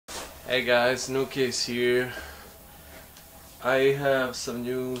Hey guys, new case here. I have some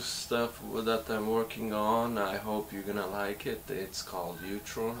new stuff that I'm working on. I hope you're gonna like it. It's called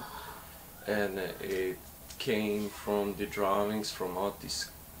Utron, and it came from the drawings from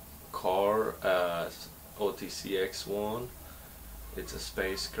Otis car OTCX1. It's a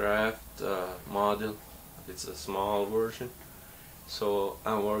spacecraft model. It's a small version. So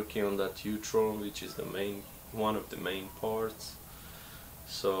I'm working on that Utron, which is one of the main parts.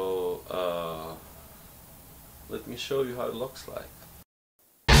 So let me show you how it looks like.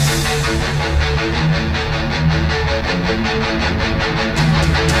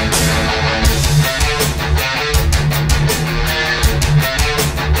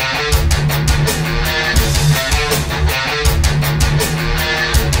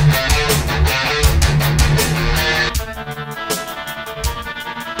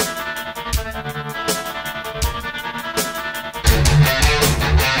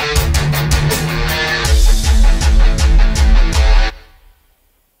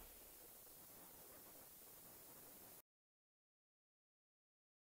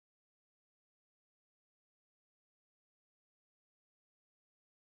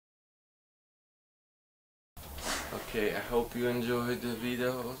 Okay, I hope you enjoyed the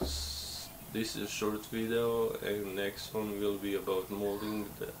videos. This is a short video, and next one will be about molding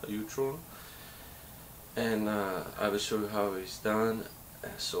the Utron, and I will show you how it's done,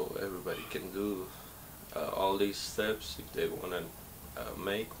 so everybody can do all these steps if they want to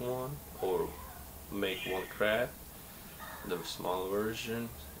make one or make one craft. The small version,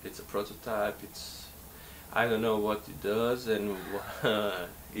 it's a prototype. I don't know what it does and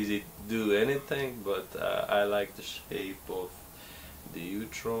is it do anything, but I like the shape of the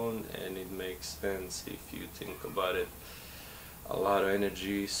Utron, and it makes sense if you think about it. A lot of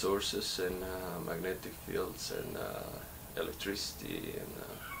energy sources and magnetic fields and electricity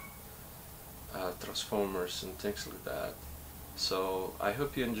and transformers and things like that. So I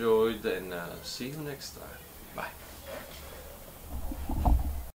hope you enjoyed, and see you next time. Bye.